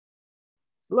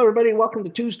Hello, everybody. Welcome to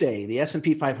Tuesday. The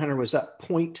S&P 500 was up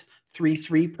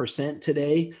 0.33%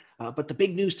 today, but the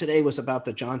big news today was about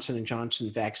the Johnson & Johnson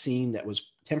vaccine that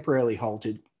was temporarily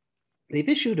halted. They've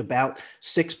issued about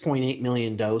 6.8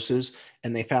 million doses,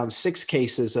 and they found 6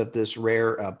 cases of this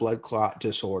rare blood clot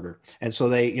disorder. And so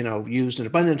they, used an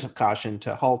abundance of caution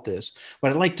to halt this.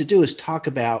 What I'd like to do is talk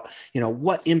about,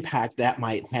 what impact that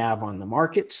might have on the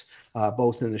markets,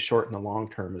 both in the short and the long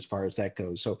term, as far as that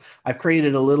goes. So I've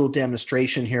created a little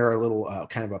demonstration here, a little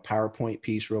kind of a PowerPoint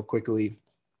piece, real quickly,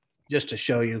 just to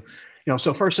show you.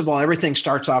 So first of all, everything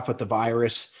starts off with the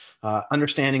virus.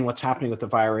 Understanding what's happening with the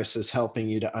virus is helping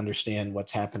you to understand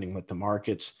what's happening with the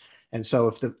markets. And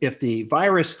so if the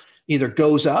virus either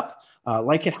goes up,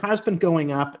 like it has been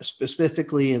going up,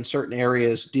 specifically in certain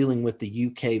areas dealing with the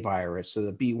UK virus, so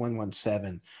the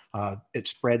B117, it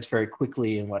spreads very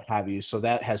quickly and what have you. So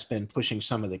that has been pushing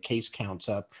some of the case counts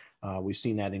up. We've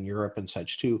seen that in Europe and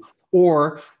such too.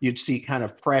 Or you'd see kind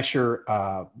of pressure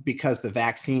because the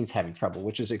vaccine's having trouble,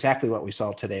 which is exactly what we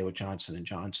saw today with Johnson &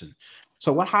 Johnson.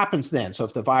 So what happens then? So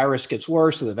if the virus gets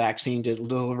worse or the vaccine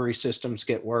delivery systems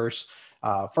get worse,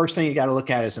 first thing you got to look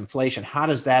at is inflation. How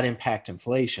does that impact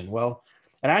inflation? Well,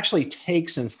 it actually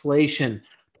takes inflation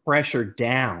pressure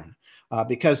down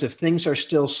because if things are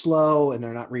still slow and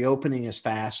they're not reopening as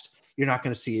fast, you're not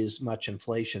going to see as much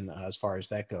inflation as far as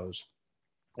that goes.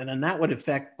 And then that would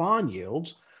affect bond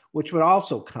yields, which would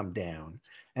also come down.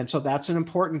 And so that's an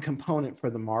important component for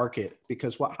the market,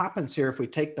 because what happens here, if we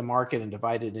take the market and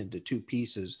divide it into two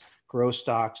pieces, growth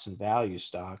stocks and value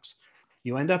stocks,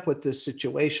 you end up with this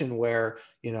situation where,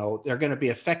 they're going to be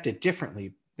affected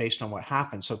differently based on what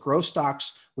happens. So growth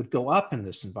stocks would go up in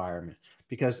this environment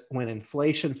because when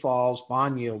inflation falls,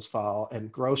 bond yields fall, and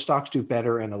growth stocks do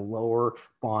better in a lower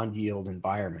bond yield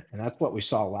environment. And that's what we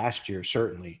saw last year,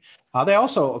 certainly. They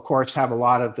also, of course, have a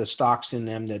lot of the stocks in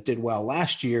them that did well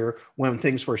last year when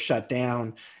things were shut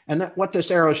down. And what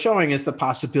this arrow is showing is the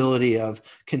possibility of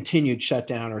continued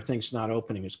shutdown or things not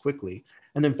opening as quickly.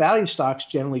 And then value stocks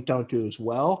generally don't do as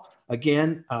well.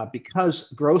 Again, because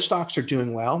growth stocks are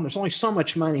doing well, and there's only so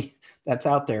much money that's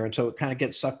out there. And so it kind of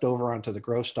gets sucked over onto the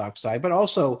growth stock side. But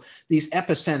also these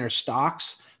epicenter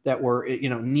stocks that were,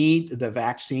 need the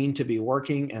vaccine to be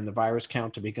working and the virus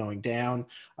count to be going down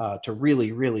to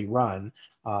really, really run.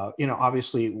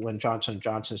 Obviously when Johnson &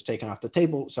 Johnson is taken off the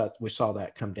table, so we saw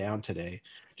that come down today.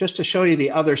 Just to show you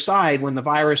the other side, when the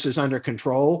virus is under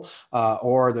control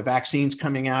or the vaccine's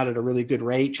coming out at a really good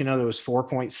rate, there was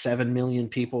 4.7 million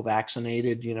people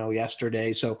vaccinated,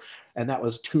 yesterday. So, and that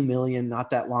was 2 million not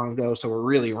that long ago. So we're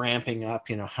really ramping up,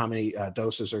 how many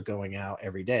doses are going out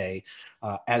every day.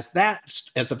 As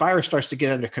the virus starts to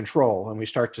get under control and we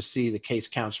start to see the case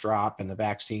counts drop and the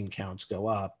vaccine counts go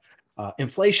up,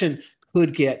 inflation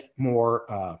could get more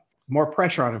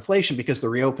pressure on inflation because the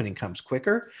reopening comes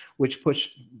quicker, which push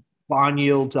bond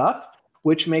yields up,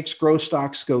 which makes growth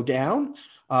stocks go down.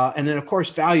 And then, of course,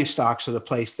 value stocks are the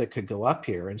place that could go up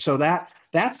here. And so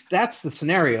that's the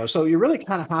scenario. So you really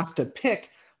kind of have to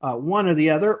pick one or the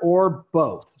other or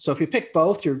both. So if you pick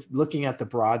both, you're looking at the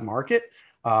broad market,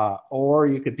 or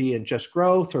you could be in just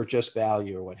growth or just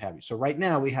value or what have you. So right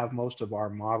now we have most of our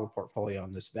model portfolio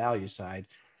on this value side.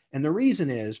 And the reason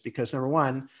is because, number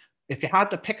one, if you had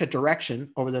to pick a direction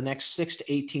over the next 6 to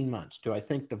 18 months, do I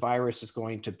think the virus is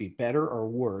going to be better or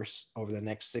worse over the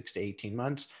next 6 to 18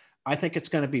 months? I think it's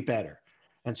going to be better.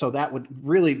 And so that would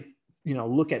really,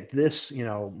 look at this,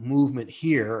 movement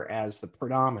here as the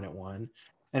predominant one.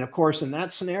 And of course, in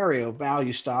that scenario,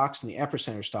 value stocks and the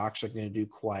epicenter stocks are going to do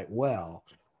quite well.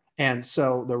 And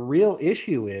so the real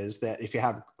issue is that if you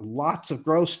have lots of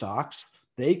growth stocks,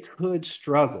 they could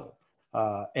struggle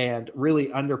and really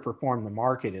underperform the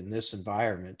market in this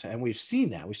environment. And we've seen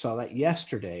that. We saw that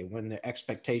yesterday when the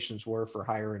expectations were for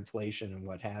higher inflation and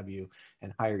what have you,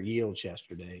 and higher yields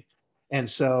yesterday. And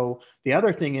so the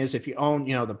other thing is if you own,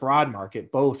 the broad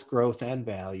market, both growth and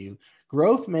value,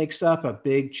 growth makes up a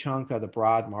big chunk of the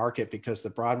broad market because the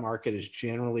broad market is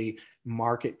generally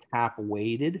market cap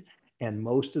weighted. And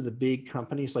most of the big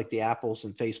companies like the Apples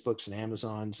and Facebooks and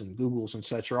Amazons and Googles and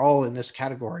such are all in this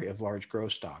category of large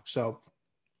growth stocks. So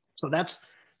that's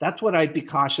what I'd be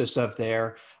cautious of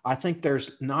there. I think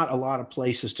there's not a lot of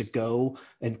places to go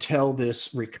until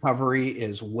this recovery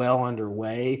is well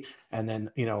underway. And then,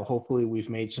 hopefully we've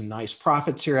made some nice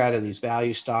profits here out of these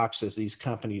value stocks as these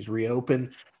companies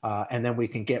reopen. And then we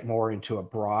can get more into a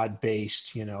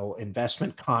broad-based,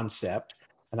 investment concept.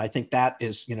 And I think that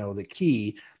is, the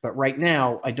key. But right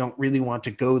now, I don't really want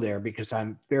to go there because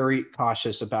I'm very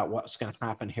cautious about what's going to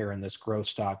happen here in this growth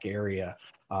stock area.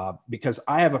 Because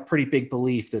I have a pretty big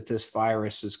belief that this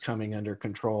virus is coming under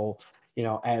control.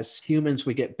 as humans,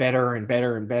 we get better and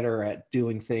better and better at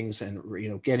doing things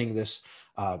and, getting this,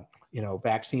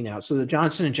 vaccine out. So the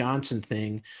Johnson and Johnson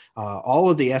thing, all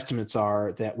of the estimates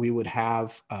are that we would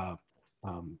have,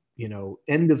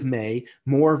 end of May,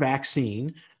 more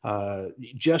vaccine,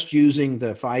 just using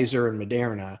the Pfizer and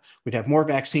Moderna, we'd have more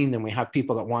vaccine than we have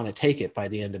people that want to take it by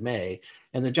the end of May.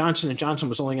 And the Johnson and Johnson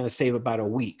was only going to save about a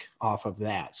week off of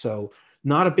that. So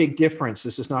not a big difference.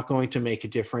 This is not going to make a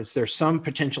difference. There's some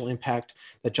potential impact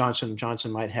that Johnson &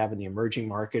 Johnson might have in the emerging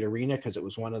market arena because it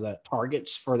was one of the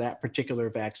targets for that particular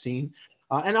vaccine.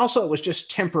 And also it was just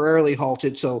temporarily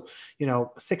halted. So,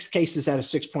 6 cases out of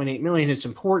 6.8 million, it's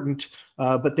important,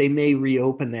 but they may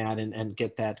reopen that and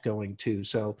get that going too.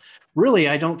 So really,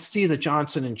 I don't see the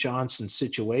Johnson & Johnson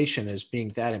situation as being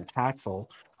that impactful.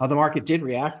 The market did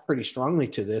react pretty strongly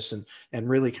to this and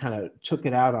really kind of took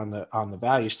it out on the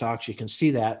value stocks. You can see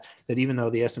that even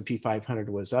though the S&P 500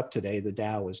 was up today, the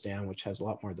Dow was down, which has a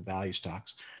lot more of the value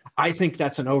stocks. I think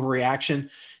that's an overreaction.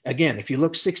 Again, if you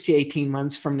look 6 to 18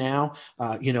 months from now,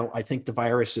 I think the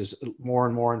virus is more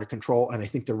and more under control, and I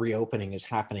think the reopening is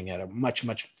happening at a much,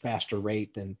 much faster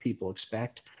rate than people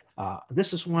expect.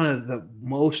 This is one of the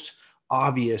most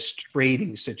obvious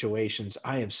trading situations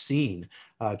I have seen,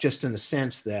 just in the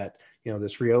sense that,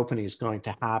 this reopening is going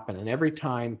to happen. And every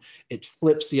time it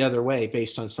flips the other way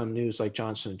based on some news like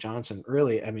Johnson & Johnson,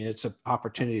 really, I mean, it's an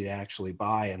opportunity to actually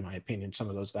buy, in my opinion, some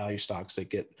of those value stocks that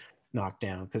get knocked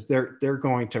down, because they're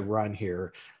going to run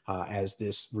here as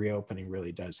this reopening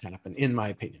really does happen, in my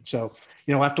opinion. So,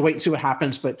 we'll have to wait and see what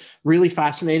happens, but really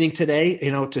fascinating today,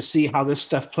 to see how this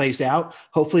stuff plays out.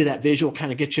 Hopefully that visual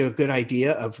kind of gets you a good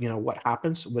idea of, what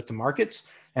happens with the markets.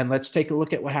 And let's take a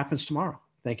look at what happens tomorrow.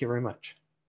 Thank you very much.